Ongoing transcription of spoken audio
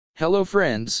Hello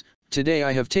friends, today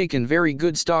I have taken very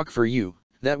good stock for you,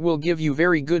 that will give you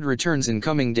very good returns in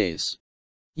coming days.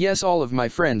 Yes, all of my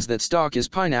friends, that stock is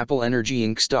Pineapple Energy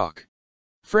Inc. stock.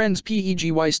 Friends,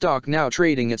 PEGY stock now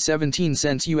trading at 17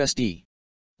 cents USD.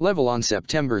 Level on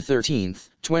September 13,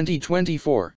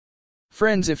 2024.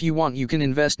 Friends, if you want you can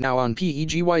invest now on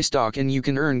PEGY stock and you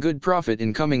can earn good profit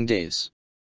in coming days.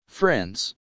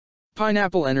 Friends,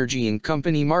 Pineapple Energy Inc.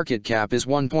 company market cap is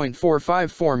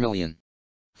 1.454 million.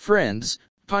 Friends,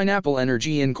 Pineapple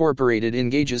Energy Incorporated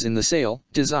engages in the sale,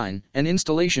 design, and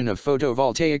installation of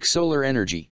photovoltaic solar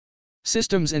energy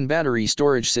systems and battery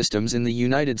storage systems in the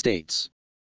United States.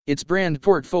 Its brand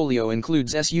portfolio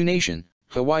includes SU Nation,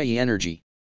 Hawaii Energy,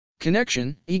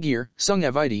 Connection, eGear,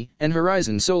 Sungavity, and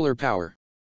Horizon Solar Power.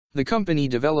 The company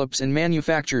develops and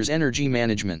manufactures energy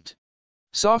management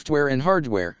software and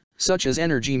hardware, such as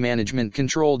energy management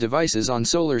control devices on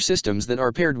solar systems that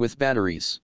are paired with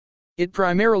batteries. It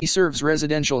primarily serves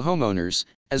residential homeowners,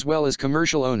 as well as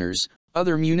commercial owners,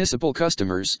 other municipal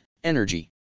customers, energy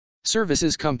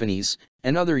services companies,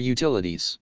 and other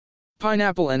utilities.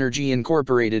 Pineapple Energy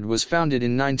Incorporated was founded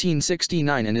in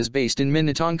 1969 and is based in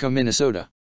Minnetonka, Minnesota.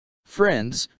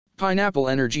 Friends, Pineapple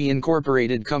Energy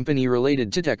Incorporated company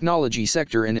related to technology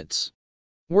sector and its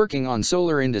working on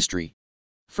solar industry.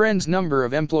 Friends, number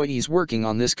of employees working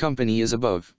on this company is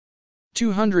above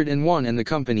 201 and the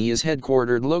company is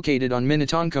headquartered located on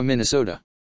Minnetonka, Minnesota,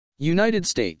 United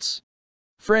States.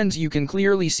 Friends, you can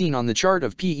clearly see on the chart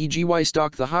of PEGY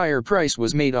stock the higher price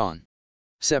was made on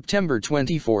September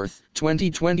 24,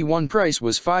 2021. Price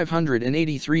was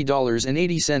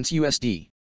 $583.80 USD.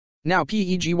 Now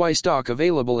PEGY stock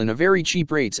available in a very cheap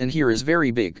rates, and here is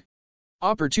very big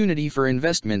opportunity for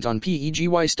investment on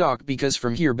PEGY stock because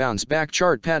from here bounce back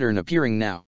chart pattern appearing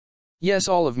now. Yes,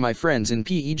 all of my friends, in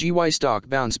PEGY stock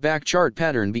bounce back chart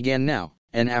pattern began now,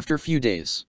 and after few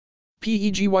days,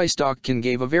 PEGY stock can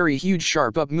give a very huge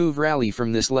sharp up move rally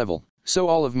from this level. So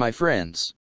all of my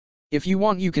friends, if you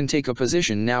want you can take a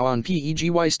position now on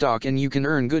PEGY stock and you can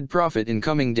earn good profit in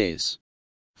coming days.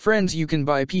 Friends, you can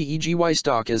buy PEGY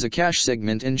stock as a cash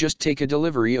segment and just take a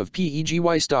delivery of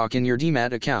PEGY stock in your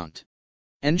demat account.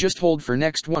 And just hold for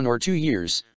next 1 or 2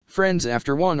 years. Friends,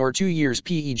 after 1 or 2 years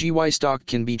PEGY stock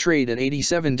can be traded at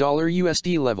 $87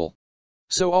 USD level.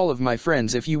 So all of my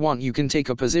friends, if you want you can take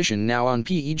a position now on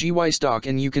PEGY stock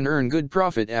and you can earn good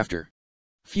profit after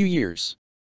few years.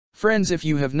 Friends, if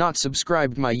you have not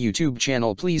subscribed my YouTube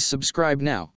channel, please subscribe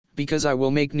now, because I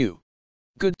will make new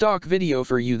good stock video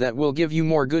for you that will give you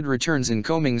more good returns in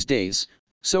coming days.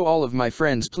 So all of my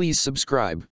friends, please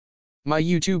subscribe my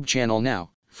YouTube channel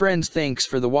now. Friends, thanks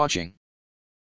for the watching.